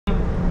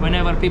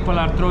whenever people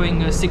are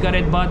throwing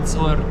cigarette butts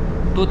or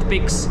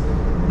toothpicks,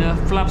 the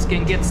flaps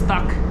can get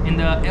stuck in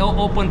the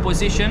open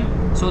position,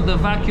 so the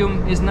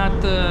vacuum is not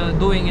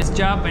doing its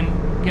job and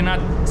cannot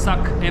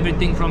suck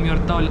everything from your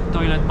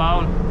toilet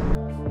bowl.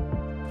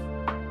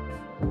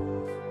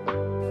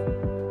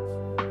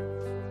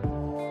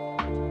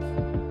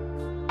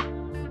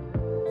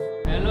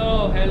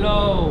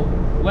 Hello,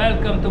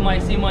 welcome to my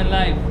Simon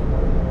life,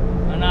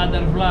 another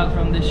vlog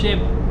from the ship.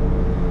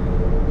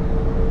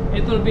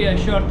 It will be a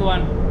short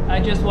one. I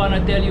just want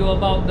to tell you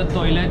about the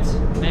toilets.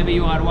 Maybe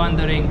you are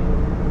wondering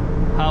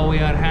how we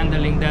are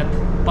handling that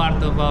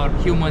part of our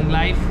human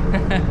life.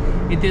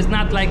 It is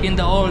not like in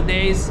the old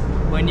days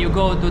when you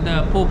go to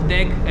the poop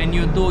deck and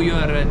you do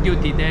your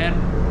duty there.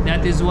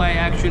 That is why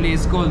actually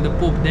it's called the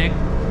poop deck.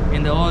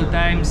 In the old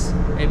times,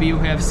 maybe you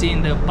have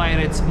seen the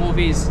pirates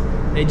movies.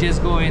 They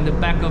just go in the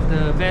back of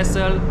the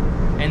vessel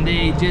and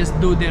they just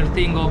do their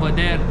thing over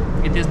there.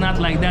 It is not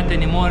like that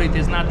anymore. It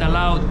is not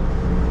allowed.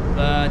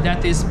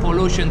 That is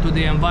pollution to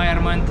the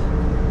environment,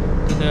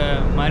 to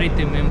the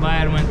maritime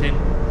environment, and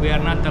we are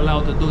not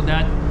allowed to do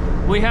that.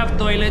 We have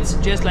toilets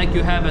just like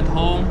you have at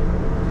home,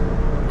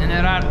 and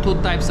there are two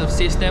types of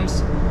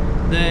systems.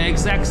 The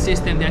exact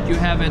system that you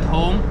have at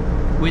home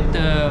with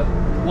the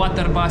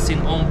water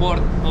basin on board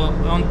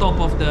on top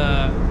of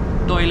the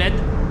toilet.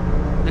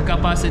 The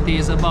capacity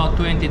is about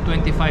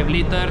 20-25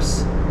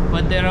 liters,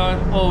 but there are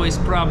always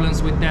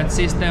problems with that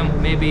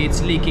system. Maybe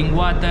it's leaking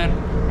water,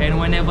 and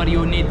whenever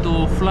you need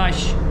to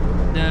flush,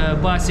 the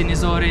basin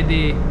is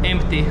already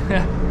empty.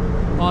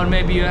 Or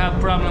maybe you have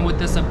problem with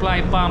the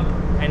supply pump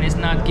and it's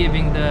not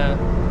giving the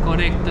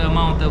correct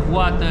amount of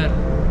water,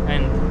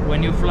 and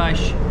when you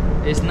flush,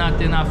 it's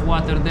not enough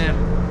water there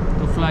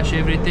to flush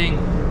everything.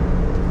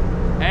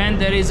 And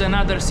there is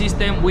another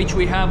system which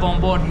we have on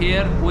board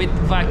here with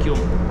vacuum.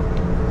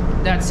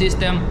 That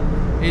system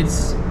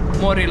is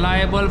more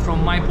reliable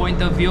from my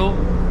point of view.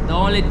 The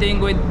only thing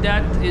with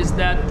that is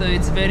that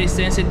it's very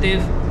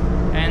sensitive,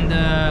 and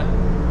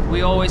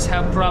we always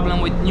have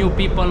problem with new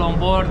people on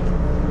board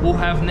who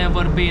have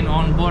never been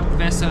on board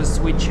vessels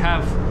which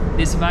have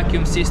this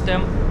vacuum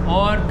system,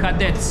 or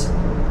cadets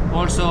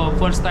also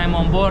first time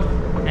on board,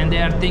 and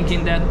they are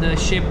thinking that the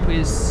ship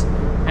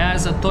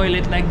has a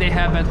toilet like they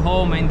have at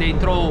home, and they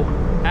throw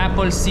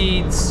apple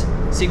seeds,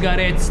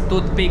 cigarettes,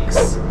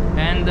 toothpicks,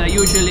 and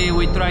usually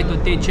we try to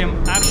teach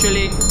them.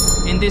 Actually,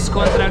 in this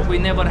contract we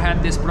never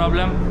had this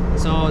problem,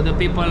 so the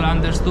people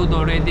understood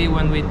already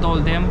when we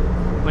told them.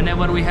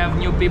 Whenever we have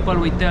new people,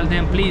 we tell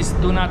them, please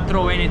do not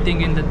throw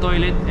anything in the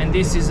toilet, and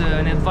this is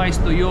an advice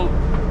to you.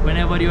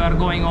 Whenever you are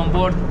going on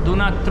board, do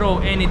not throw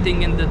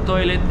anything in the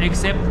toilet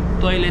except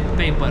toilet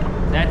paper.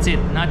 That's it,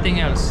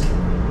 nothing else.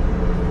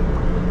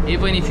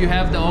 Even if you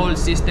have the old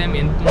system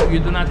and you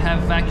do not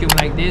have vacuum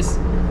like this,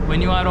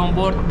 when you are on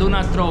board, do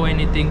not throw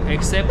anything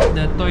except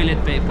the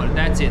toilet paper.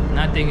 That's it,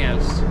 nothing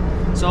else.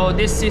 So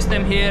this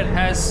system here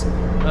has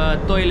a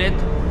toilet,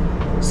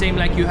 same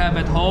like you have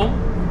at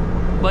home,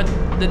 but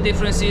the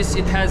difference is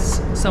it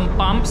has some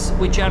pumps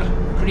which are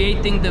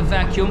creating the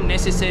vacuum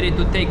necessary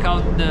to take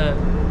out the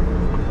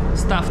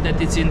stuff that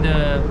is in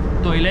the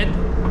toilet.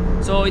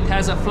 So it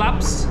has a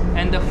flaps,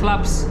 and the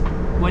flaps,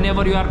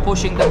 whenever you are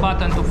pushing the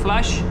button to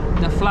flush,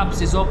 the flaps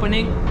is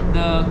opening,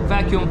 the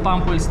vacuum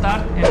pump will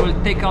start and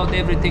will take out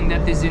everything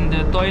that is in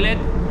the toilet,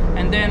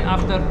 and then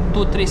after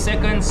 2-3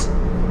 seconds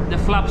the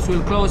flaps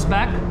will close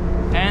back,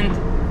 and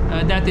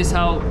that is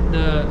how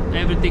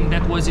everything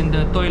that was in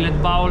the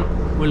toilet bowl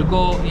will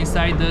go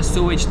inside the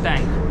sewage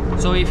tank.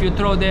 So if you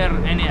throw there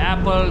any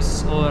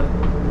apples or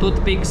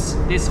toothpicks,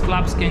 these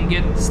flaps can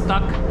get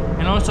stuck.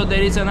 And also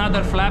there is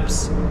another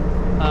flaps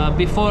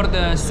before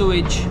the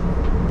sewage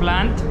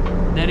plant.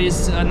 There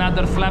is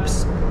another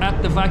flaps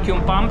at the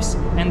vacuum pumps,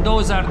 and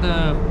those are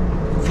the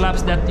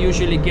flaps that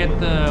usually get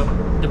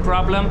the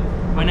problem.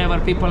 Whenever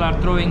people are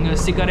throwing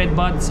cigarette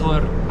butts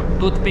or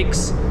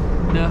toothpicks,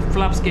 the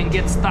flaps can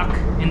get stuck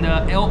in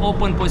the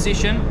open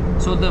position,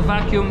 so the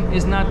vacuum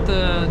is not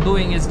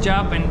doing its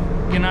job and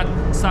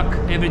cannot suck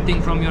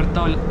everything from your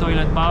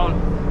toilet bowl.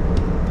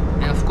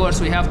 And of course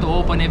we have to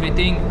open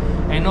everything,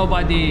 and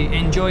nobody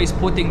enjoys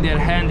putting their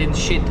hand in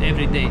shit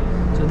every day.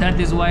 So that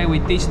is why we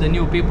teach the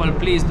new people,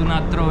 please do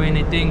not throw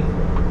anything,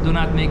 do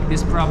not make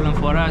this problem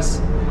for us.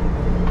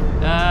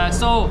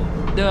 So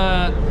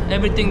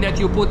everything that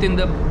you put in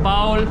the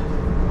bowl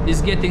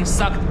is getting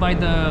sucked by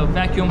the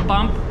vacuum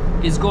pump,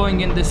 is going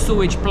in the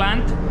sewage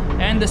plant,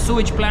 and the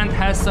sewage plant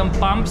has some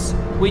pumps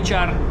which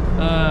are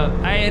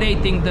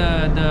aerating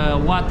the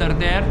water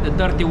there, the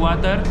dirty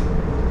water,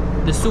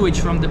 the sewage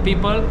from the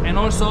people, and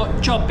also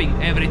chopping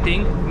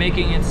everything,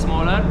 making it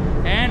smaller.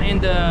 And in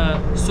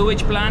the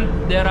sewage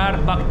plant there are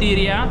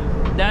bacteria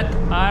that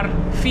are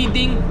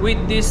feeding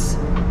with this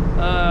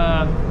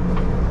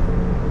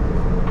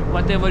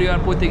whatever you are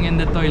putting in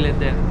the toilet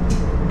there.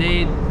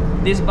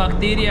 These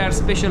bacteria are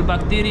special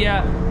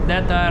bacteria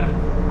that are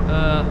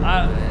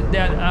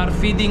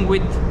feeding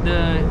with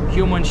the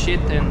human shit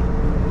and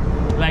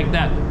like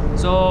that.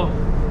 So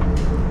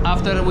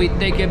after we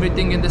take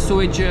everything in the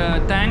sewage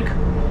tank,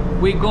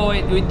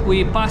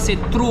 we pass it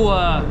through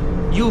a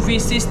UV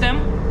system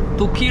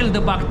to kill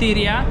the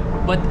bacteria,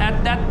 but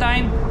at that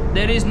time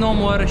there is no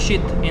more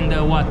shit in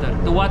the water.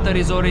 The water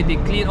is already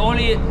clean,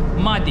 only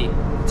muddy.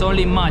 It's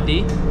only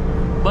muddy,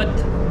 but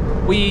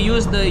we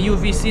use the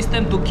UV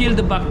system to kill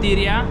the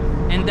bacteria,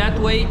 and that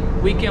way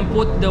we can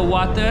put the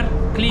water,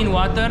 clean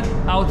water,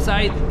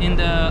 outside in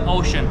the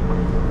ocean.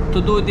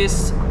 To do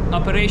this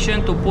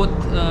operation, to put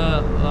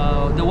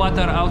the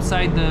water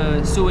outside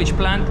the sewage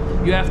plant,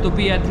 you have to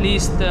be at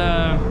least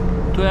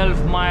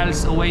 12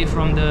 miles away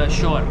from the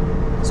shore.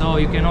 So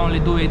you can only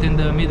do it in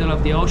the middle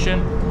of the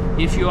ocean.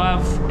 If you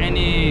have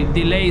any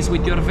delays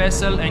with your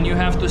vessel and you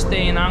have to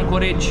stay in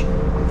anchorage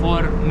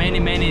for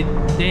many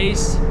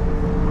days,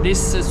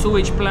 this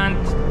sewage plant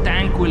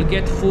tank will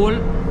get full,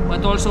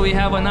 but also we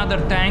have another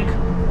tank,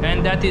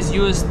 and that is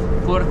used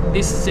for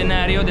this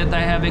scenario that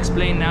I have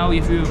explained now.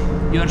 If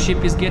your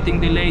ship is getting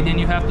delayed and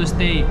you have to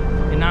stay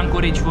in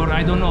anchorage for,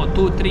 I don't know,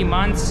 2-3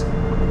 months,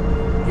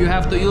 you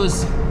have to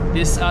use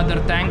this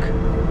other tank.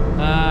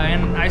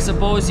 And I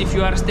suppose if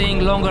you are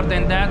staying longer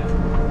than that,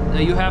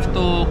 you have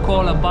to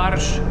call a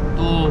barge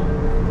to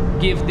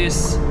give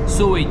this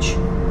sewage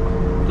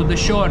to the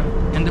shore,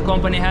 and the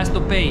company has to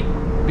pay,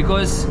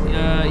 because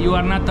you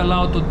are not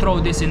allowed to throw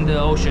this in the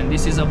ocean.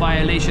 This is a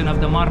violation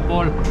of the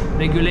MARPOL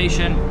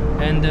regulation,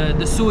 and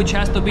the sewage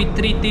has to be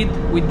treated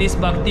with this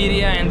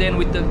bacteria and then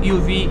with the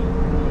UV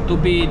to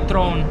be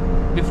thrown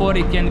before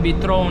it can be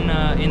thrown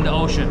in the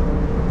ocean.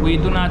 We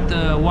do not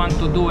want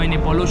to do any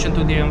pollution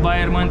to the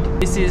environment.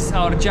 This is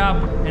our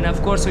job, and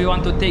of course we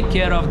want to take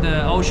care of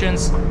the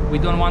oceans. We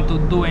don't want to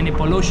do any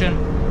pollution,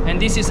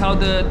 and this is how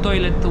the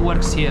toilet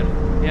works here.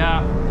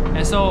 Yeah,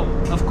 and so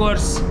of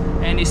course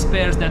any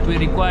spares that we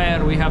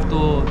require, we have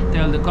to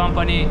tell the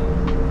company.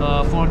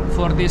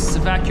 For this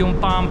vacuum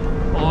pump,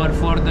 or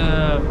for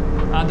the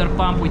other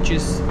pump which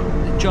is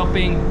the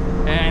chopping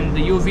and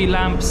the UV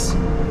lamps,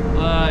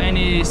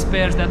 any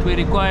spares that we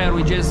require,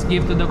 we just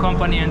give to the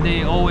company, and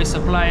they always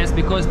supply us,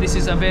 because this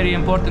is a very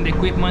important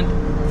equipment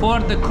for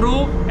the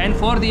crew and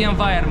for the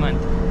environment,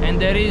 and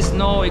there is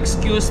no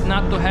excuse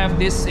not to have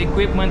this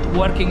equipment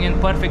working in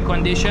perfect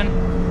condition.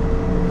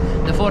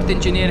 The fourth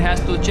engineer has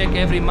to check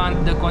every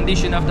month the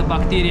condition of the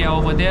bacteria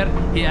over there.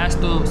 He has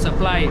to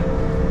supply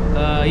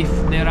if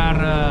there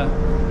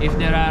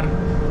are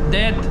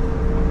dead,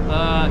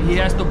 he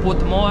has to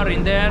put more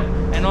in there,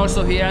 and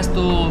also he has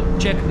to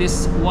check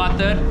this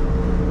water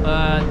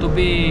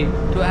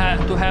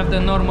to have the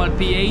normal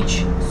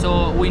pH,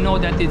 so we know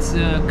that it's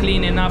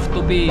clean enough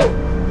to be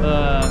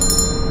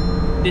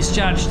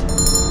discharged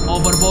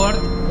overboard.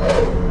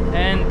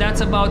 And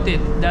that's about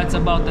it. That's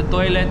about the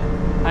toilet.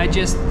 I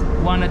just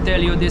want to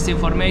tell you this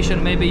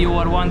information. Maybe you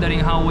are wondering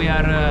how we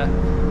are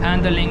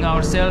handling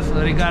ourselves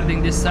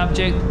regarding this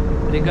subject,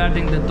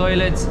 regarding the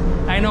toilets.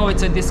 I know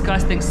it's a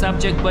disgusting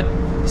subject, but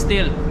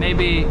still,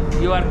 maybe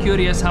you are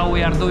curious how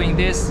we are doing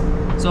this.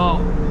 So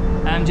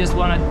I just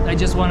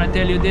want to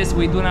tell you this: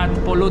 we do not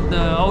pollute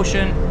the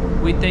ocean.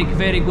 We take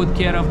very good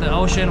care of the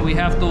ocean. We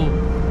have to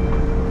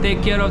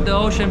take care of the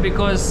ocean,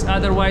 because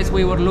otherwise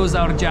we will lose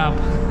our job.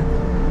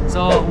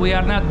 So we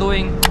are not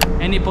doing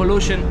any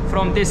pollution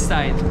from this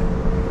side.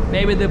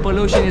 Maybe the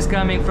pollution is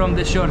coming from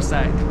the shore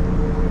side.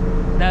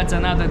 That's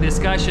another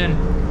discussion.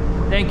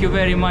 Thank you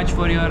very much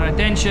for your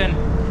attention.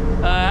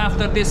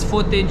 After this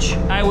footage,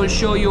 I will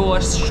show you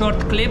a short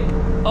clip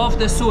of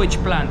the sewage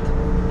plant,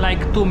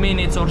 like 2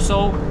 minutes or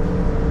so,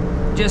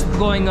 just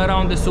going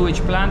around the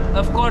sewage plant.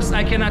 Of course,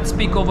 I cannot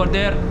speak over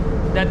there.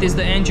 That is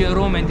the engine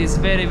room, and it's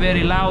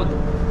very loud,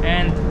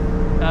 and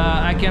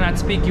I cannot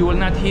speak. You will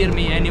not hear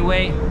me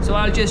anyway, so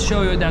I'll just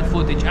show you that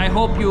footage. I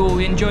hope you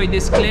enjoyed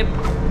this clip.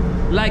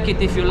 Like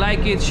it if you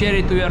like it, share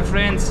it to your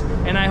friends,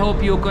 and I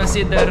hope you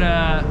consider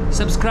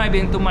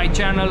subscribing to my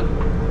channel.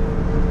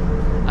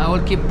 I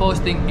will keep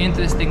posting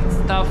interesting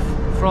stuff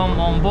from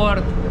on board,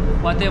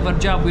 whatever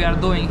job we are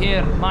doing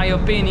here, my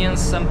opinions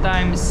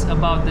sometimes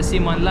about the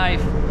seaman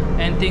life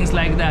and things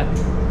like that.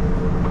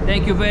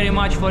 Thank you very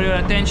much for your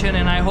attention,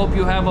 and I hope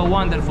you have a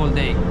wonderful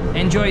day.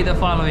 Enjoy the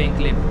following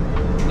clip.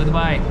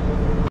 Goodbye.